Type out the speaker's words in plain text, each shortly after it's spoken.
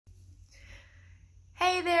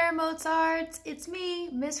Hey there, Mozarts! It's me,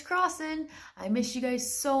 Miss Crossin. I miss you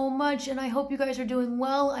guys so much, and I hope you guys are doing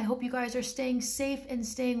well. I hope you guys are staying safe and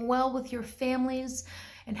staying well with your families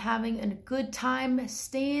and having a good time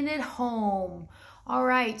staying at home. All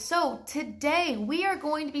right, so today we are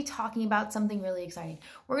going to be talking about something really exciting.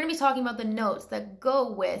 We're going to be talking about the notes that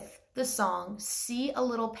go with the song See A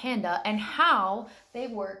Little Panda and how they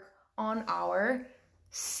work on our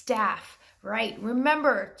staff. Right,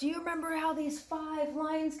 remember, do you remember how these 5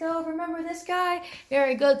 lines go? Remember this guy?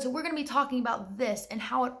 Very good. So we're going to be talking about this and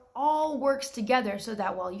how it all works together so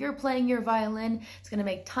that while you're playing your violin, it's going to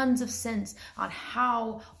make tons of sense on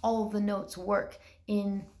how all of the notes work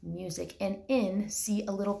in music and in See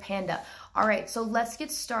A Little Panda. All right, so let's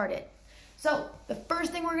get started. So the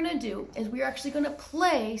first thing we're going to do is we're actually going to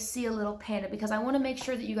play See a Little Panda because I want to make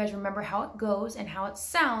sure that you guys remember how it goes and how it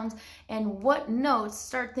sounds and what notes.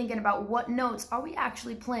 Start thinking about what notes are we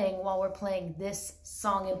actually playing while we're playing this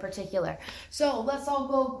song in particular. So let's all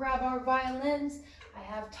go grab our violins. I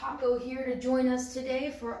have Taco here to join us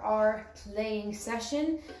today for our playing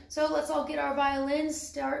session. So let's all get our violins,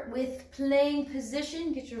 start with playing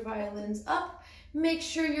position, get your violins up. Make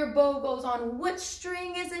sure your bow goes on. Which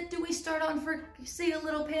string is it? Do we start on for See a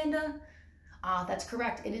Little Panda? That's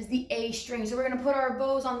correct. It is the A string. So we're going to put our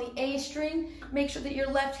bows on the A string. Make sure that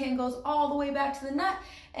your left hand goes all the way back to the nut.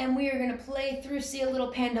 And we are going to play through See a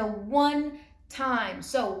Little Panda 1 time.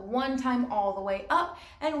 So 1 time all the way up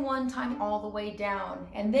and 1 time all the way down.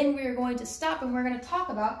 And then we are going to stop and we're going to talk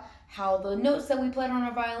about how the notes that we played on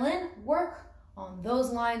our violin work on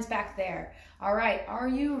those lines back there. All right, are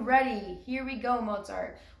you ready? Here we go,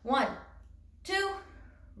 Mozart. 1, 2,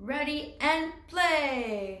 ready, and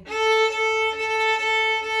play.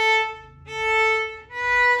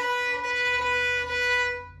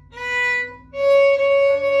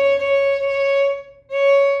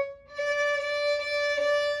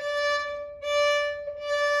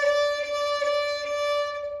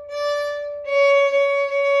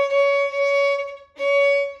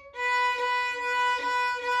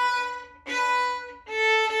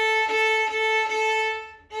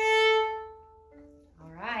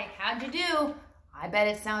 How'd you do? I bet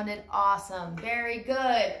it sounded awesome. Very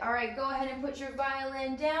good. All right, go ahead and put your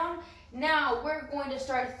violin down. Now we're going to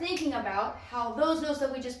start thinking about how those notes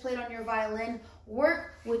that we just played on your violin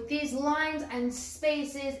work with these lines and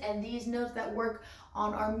spaces and these notes that work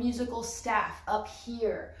on our musical staff up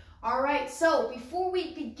here. All right, so before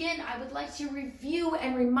we begin, I would like to review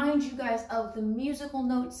and remind you guys of the musical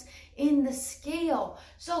notes in the scale.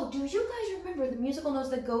 So do you guys remember the musical notes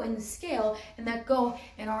that go in the scale and that go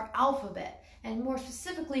in our alphabet? And more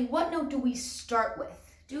specifically, what note do we start with?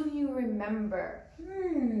 Do you remember?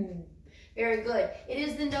 Very good. It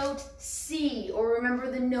is the note C, or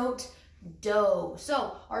remember the note Do.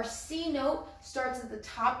 So our C note starts at the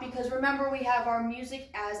top because remember we have our music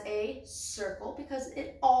as a circle because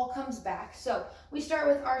it all comes back. So we start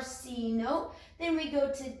with our C note, then we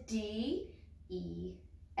go to D, E,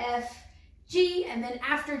 F, G, and then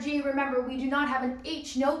after G, remember we do not have an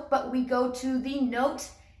H note, but we go to the note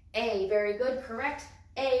A. Very good, correct.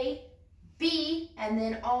 A, B, and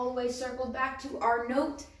then all the way circled back to our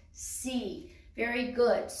note C. Very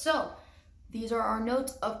good. So these are our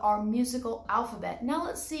notes of our musical alphabet. Now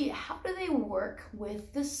let's see, how do they work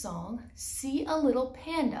with the song See a Little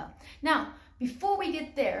Panda? Now, before we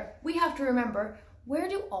get there, we have to remember, where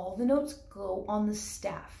do all the notes go on the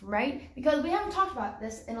staff, right? Because we haven't talked about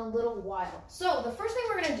this in a little while. So the first thing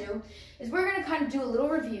we're going to do is we're going to kind of do a little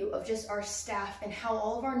review of just our staff and how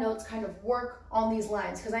all of our notes kind of work on these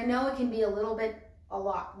lines, because I know it can be a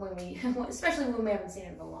lot when we, especially when we haven't seen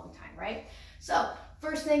it in a long time, right? So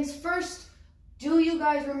first things first, do you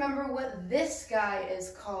guys remember what this guy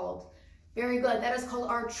is called? Very good. That is called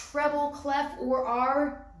our treble clef or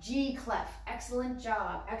our G clef. Excellent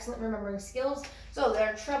job. Excellent remembering skills. So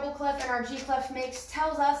our treble clef and our G clef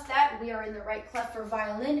tells us that we are in the right clef for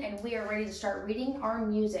violin and we are ready to start reading our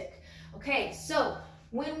music. Okay, so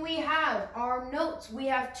when we have our notes, we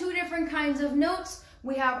have 2 different kinds of notes.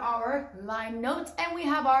 We have our line notes and we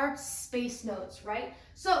have our space notes, right?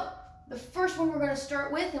 So the first one we're going to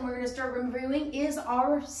start with and we're going to start reviewing is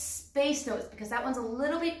our space notes because that one's a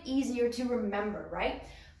little bit easier to remember, right?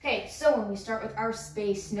 Okay, so when we start with our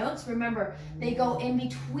space notes, remember they go in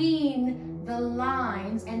between the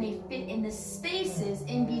lines and they fit in the spaces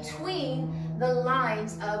in between the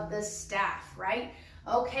lines of the staff, right?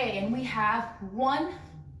 Okay, and we have 1,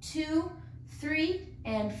 2, 3,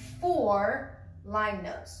 and 4 line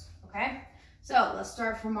notes, okay? So let's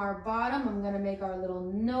start from our bottom. I'm going to make our little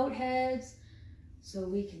note heads so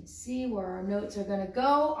we can see where our notes are going to go.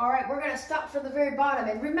 All right, we're going to stop for the very bottom.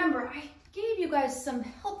 And remember, I gave you guys some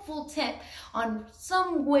helpful tip on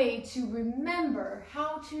some way to remember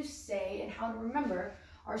how to say and how to remember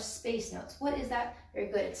our space notes. What is that? Very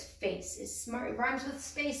good, it's face. It's smart, it rhymes with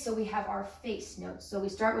space, so we have our face notes. So we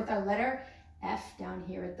start with our letter F down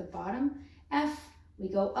here at the bottom. F, we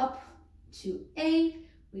go up to A,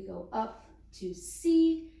 we go up to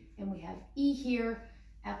C, and we have E here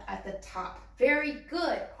at the top. Very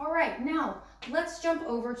good. All right, now let's jump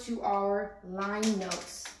over to our line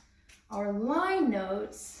notes. Our line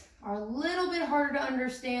notes are a little bit harder to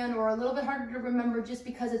understand or a little bit harder to remember just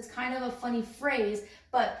because it's kind of a funny phrase,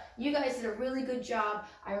 but you guys did a really good job,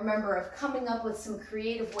 I remember, of coming up with some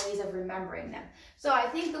creative ways of remembering them. So I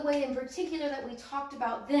think the way in particular that we talked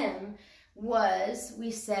about them was,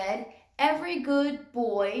 we said, every good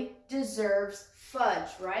boy deserves fudge,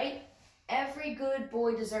 right? Every good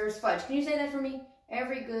boy deserves fudge. Can you say that for me?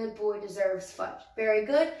 Every good boy deserves fudge. Very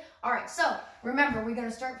good. All right, so remember, we're going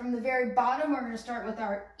to start from the very bottom. We're going to start with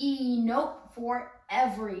our E note for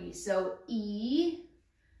every. So E,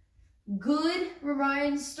 good,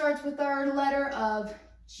 starts with our letter of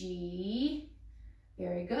G.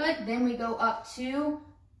 Very good. Then we go up to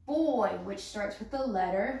boy, which starts with the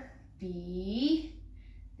letter B.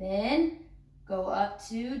 Then go up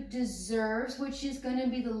to deserves, which is going to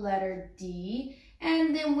be the letter D.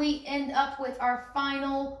 And then we end up with our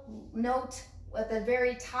final note at the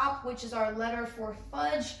very top, which is our letter for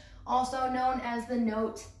fudge, also known as the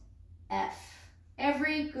note F.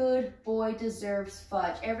 Every good boy deserves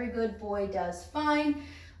fudge. Every good boy does fine.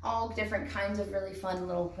 All different kinds of really fun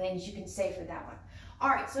little things you can say for that one. All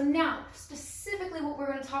right, so now specifically what we're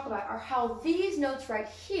going to talk about are how these notes right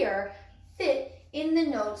here fit in the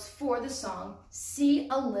notes for the song See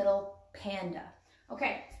a Little Panda.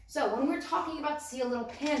 Okay, so when we're talking about See a Little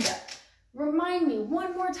Panda, remind me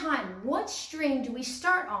one more time, what string do we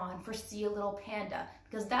start on for See a Little Panda?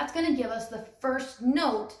 Because that's going to give us the first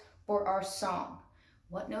note for our song.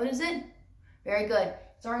 What note is it? Very good.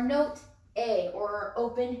 It's our note A, or our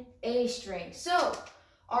open A string. So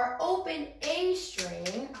our open A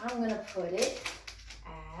string, I'm going to put it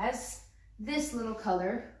as this little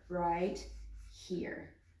color right here.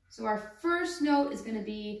 So our first note is going to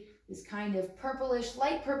be this kind of purplish,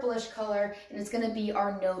 light purplish color, and it's going to be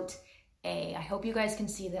our note A. I hope you guys can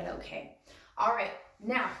see that okay. All right,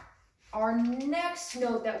 now our next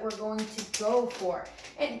note that we're going to go for,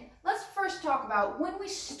 and let's first talk about, when we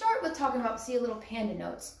start with talking about See a Little Panda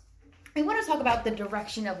notes, I want to talk about the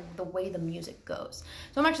direction of the way the music goes.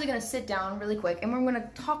 So I'm actually going to sit down really quick and we're going to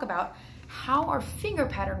talk about how our finger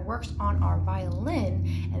pattern works on our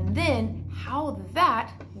violin and then how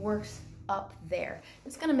that works up there.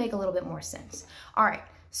 It's going to make a little bit more sense. All right,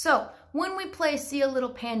 so when we play See a Little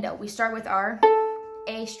Panda, we start with our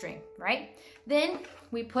A string, right? Then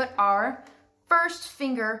we put our first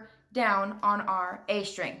finger down on our A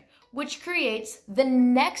string, which creates the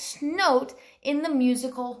next note in the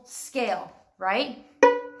musical scale, right?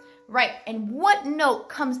 Right, and what note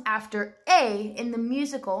comes after A in the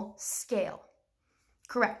musical scale?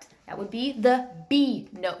 Correct, that would be the B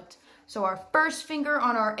note. So our first finger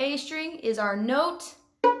on our A string is our note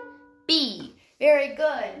B. Very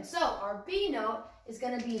good. So our B note is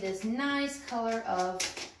going to be this nice color of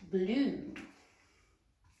blue.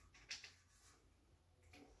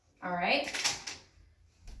 All right.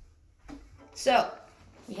 So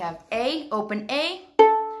we have A, open A.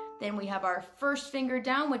 Then we have our first finger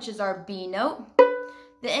down, which is our B note.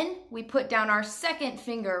 Then we put down our second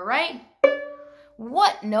finger, right?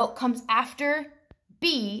 What note comes after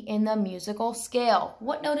B in the musical scale?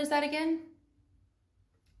 What note is that again?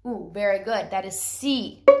 Ooh, very good. That is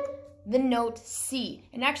C, the note C.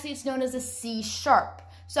 And actually it's known as a C sharp.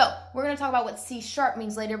 So we're going to talk about what C sharp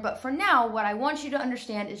means later, but for now, what I want you to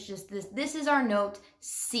understand is just this. This is our note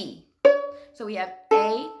C. So we have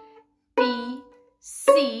A, B,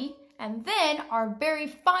 C, and then our very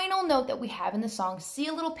final note that we have in the song, See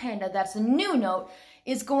a Little Panda, that's a new note,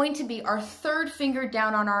 is going to be our third finger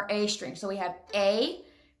down on our A string. So we have A,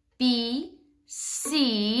 B,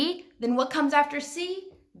 C, then what comes after C?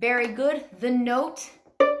 Very good, the note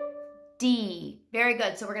D. Very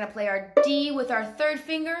good, so we're gonna play our D with our third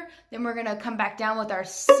finger, then we're gonna come back down with our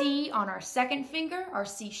C on our second finger, our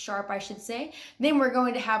C sharp I should say. Then we're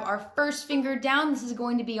going to have our first finger down, this is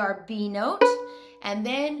going to be our B note, and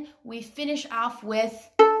then we finish off with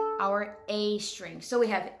our A string. So we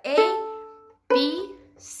have A, B,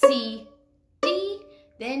 C, D,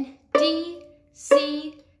 then D,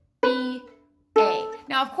 C, B, A.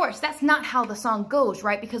 Now Now, of course, that's not how the song goes,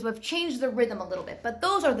 right? Because we've changed the rhythm a little bit. But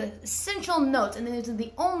those are the essential notes, and these are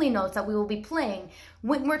the only notes that we will be playing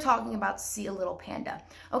when we're talking about See a Little Panda.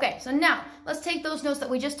 Okay, so now let's take those notes that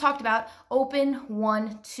we just talked about. Open,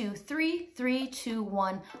 1, 2, 3, 3, 2,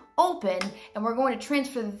 1, open. And we're going to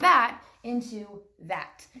transfer that into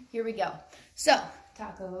that. Here we go. So,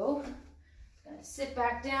 Taco, gonna sit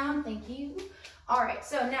back down. Thank you. All right,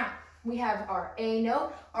 so now we have our A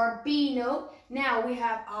note, our B note. Now we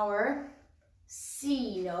have our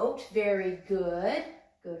C note. Very good.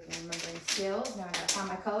 Good for remembering skills. Now I gotta find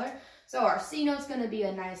my color. So our C note's gonna be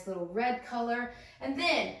a nice little red color. And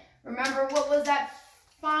then, remember what was that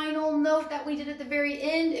final note that we did at the very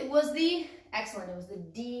end? It was the, excellent, it was the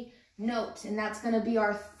D note. And that's gonna be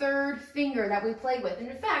our third finger that we play with. And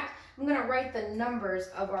in fact, I'm gonna write the numbers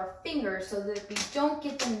of our fingers so that we don't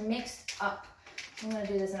get them mixed up. I'm going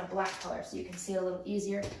to do this in a black color so you can see it a little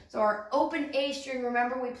easier. So our open A string,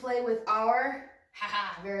 remember we play with our,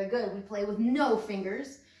 very good, we play with no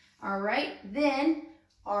fingers. All right, then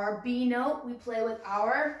our B note, we play with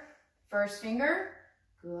our first finger,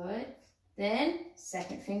 good. Then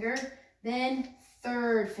second finger, then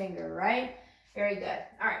third finger, right? Very good.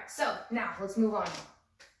 All right, so now let's move on.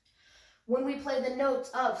 When we play the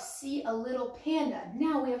notes of See a Little Panda,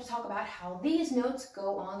 now we have to talk about how these notes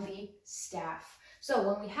go on the staff. So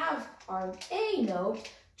when we have our A note,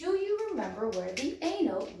 do you remember where the A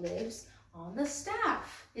note lives on the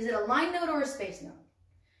staff? Is it a line note or a space note?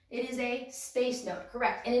 It is a space note,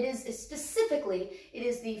 correct. And it is specifically, it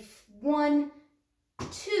is the 1,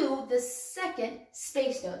 2, the second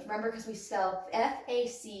space note. Remember, because we spell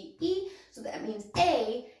F-A-C-E, so that means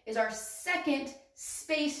A is our second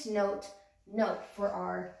space note for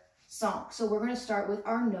our song. So we're going to start with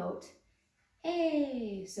our note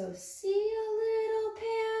A. So see a little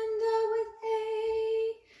panda with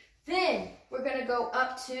A. Then we're going to go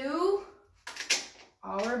up to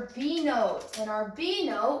our B note. And our B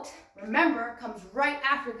note, remember, comes right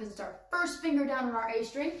after because it's our first finger down on our A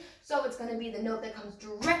string. So it's going to be the note that comes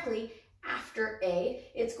directly after A.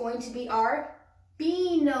 It's going to be our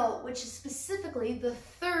B note, which is specifically the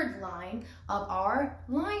third line of our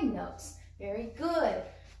line notes. Very good.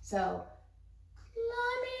 So,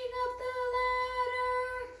 climbing up the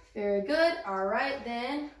ladder. Very good. All right,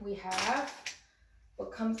 then we have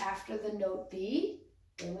what comes after the note B.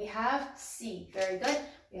 Then we have C. Very good.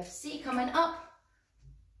 We have C coming up.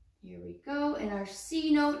 Here we go. And our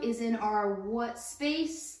C note is in our what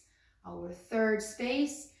space? Our third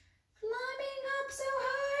space. Climbing up so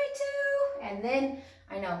high too. And then,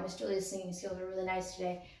 I know, Miss Julia's singing skills are really nice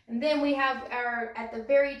today. And then we have our, at the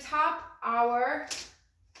very top, our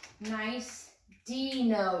nice D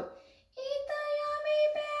note. Eat the yummy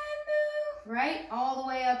bamboo. Right? All the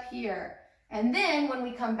way up here. And then when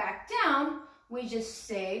we come back down, we just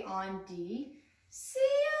say on D, see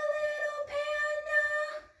a little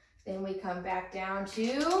panda. Then we come back down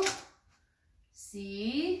to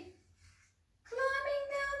C, climbing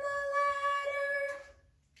down the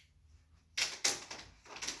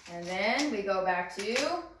ladder. And then we go back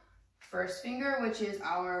to first finger, which is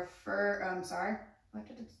our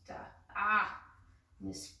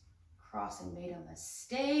Miss Crossing made a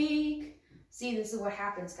mistake. See, this is what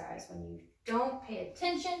happens, guys, when you don't pay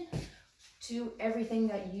attention to everything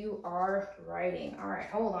that you are writing. All right,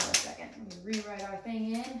 hold on a second. Let me rewrite our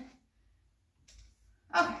thing in.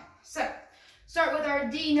 Okay, so start with our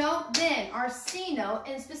D note, then our C note,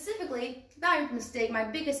 and specifically, my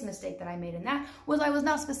biggest mistake that I made in that was I was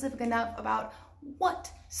not specific enough about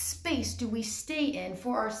what space do we stay in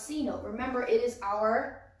for our C note. Remember, it is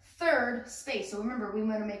our third space. So remember, we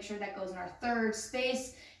want to make sure that goes in our third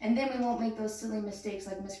space, and then we won't make those silly mistakes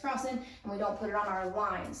like Miss Crossan, and we don't put it on our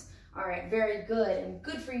lines. All right, very good, and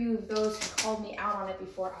good for you, those who called me out on it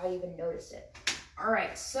before I even noticed it. All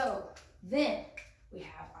right, so then we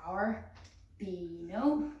have our B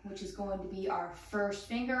note, which is going to be our first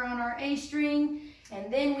finger on our A string,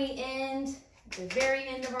 and then we end at the very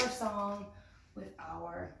end of our song with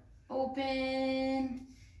our open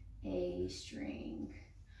A string.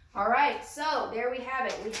 All right, so there we have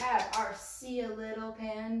it. We have our See a Little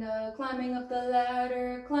Panda climbing up the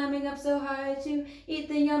ladder, climbing up so high to eat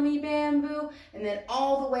the yummy bamboo, and then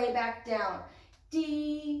all the way back down.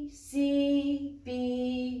 D, C,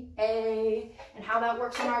 B, A. And how that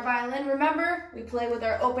works on our violin, remember, we play with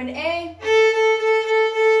our open A,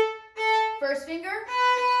 first finger,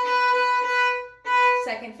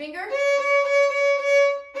 second finger,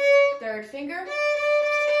 third finger,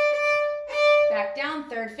 back down,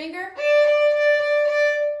 third finger,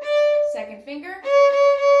 second finger,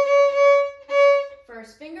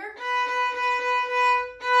 first finger,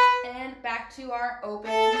 and back back to our open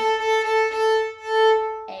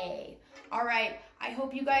A. All right, I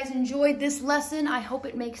hope you guys enjoyed this lesson. I hope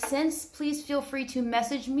it makes sense. Please feel free to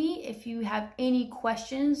message me if you have any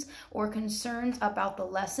questions or concerns about the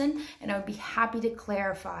lesson, and I would be happy to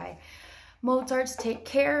clarify. Mozarts, take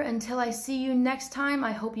care. Until I see you next time,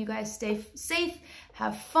 I hope you guys stay safe,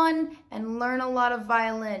 have fun, and learn a lot of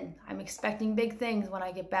violin. I'm expecting big things when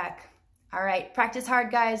I get back. All right, practice hard,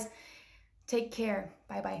 guys. Take care.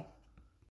 Bye-bye.